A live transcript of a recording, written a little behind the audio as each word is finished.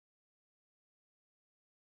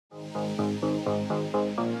Hi,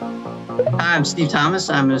 I'm Steve Thomas.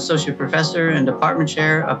 I'm an associate professor and department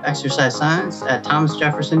chair of exercise science at Thomas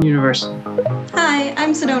Jefferson University. Hi,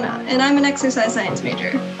 I'm Sedona, and I'm an exercise science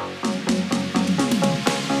major.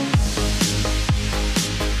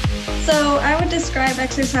 So I would describe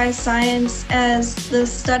exercise science as the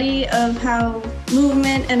study of how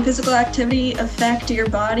movement and physical activity affect your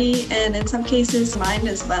body and in some cases mind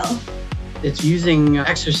as well. It's using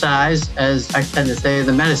exercise, as I tend to say,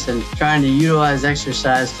 the medicine, trying to utilize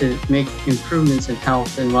exercise to make improvements in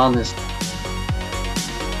health and wellness.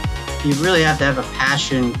 You really have to have a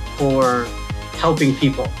passion for helping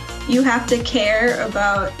people. You have to care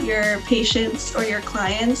about your patients or your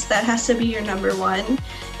clients. That has to be your number one.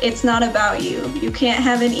 It's not about you. You can't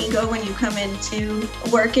have an ego when you come into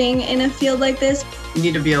working in a field like this. You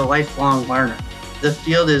need to be a lifelong learner. The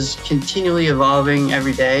field is continually evolving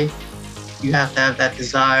every day. You have to have that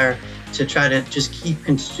desire to try to just keep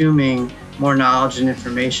consuming more knowledge and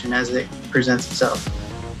information as it presents itself.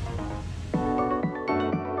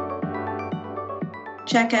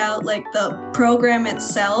 Check out the program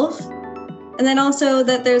itself, and then also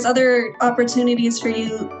that there's other opportunities for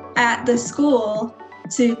you at the school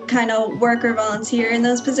to kind of work or volunteer in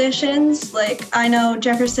those positions. I know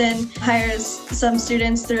Jefferson hires some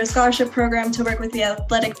students through a scholarship program to work with the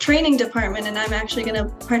athletic training department, and I'm actually going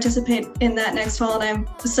to participate in that next fall, and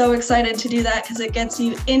I'm so excited to do that because it gets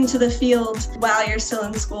you into the field while you're still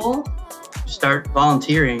in school. Start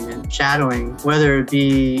volunteering and shadowing, whether it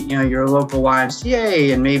be your local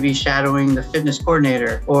YMCA and maybe shadowing the fitness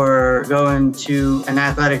coordinator, or going to an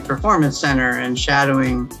athletic performance center and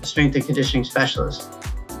shadowing a strength and conditioning specialist.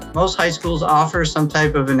 Most high schools offer some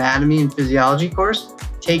type of anatomy and physiology course.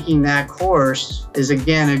 Taking that course is,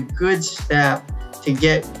 again, a good step to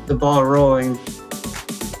get the ball rolling.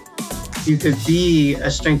 You could be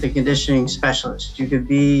a strength and conditioning specialist. You could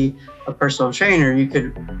be a personal trainer. You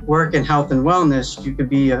could work in health and wellness. You could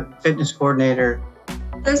be a fitness coordinator.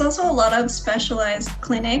 There's also a lot of specialized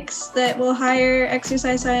clinics that will hire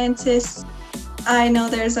exercise scientists. I know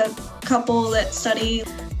there's a couple that study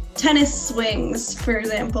tennis swings, for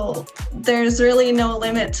example. There's really no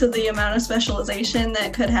limit to the amount of specialization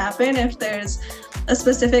that could happen. If there's a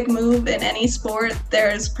specific move in any sport,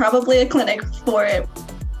 there's probably a clinic for it.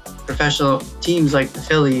 Professional teams like the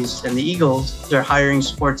Phillies and the Eagles are hiring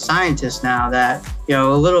sports scientists now that, a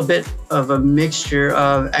little bit of a mixture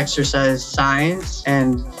of exercise science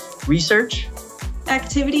and research.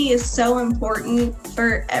 Activity is so important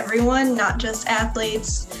for everyone, not just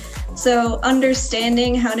athletes. So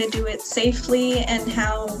understanding how to do it safely and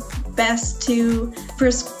how best to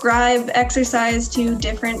prescribe exercise to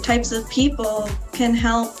different types of people can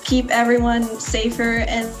help keep everyone safer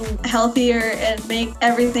and healthier and make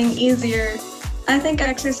everything easier. I think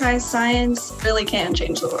exercise science really can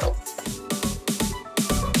change the world.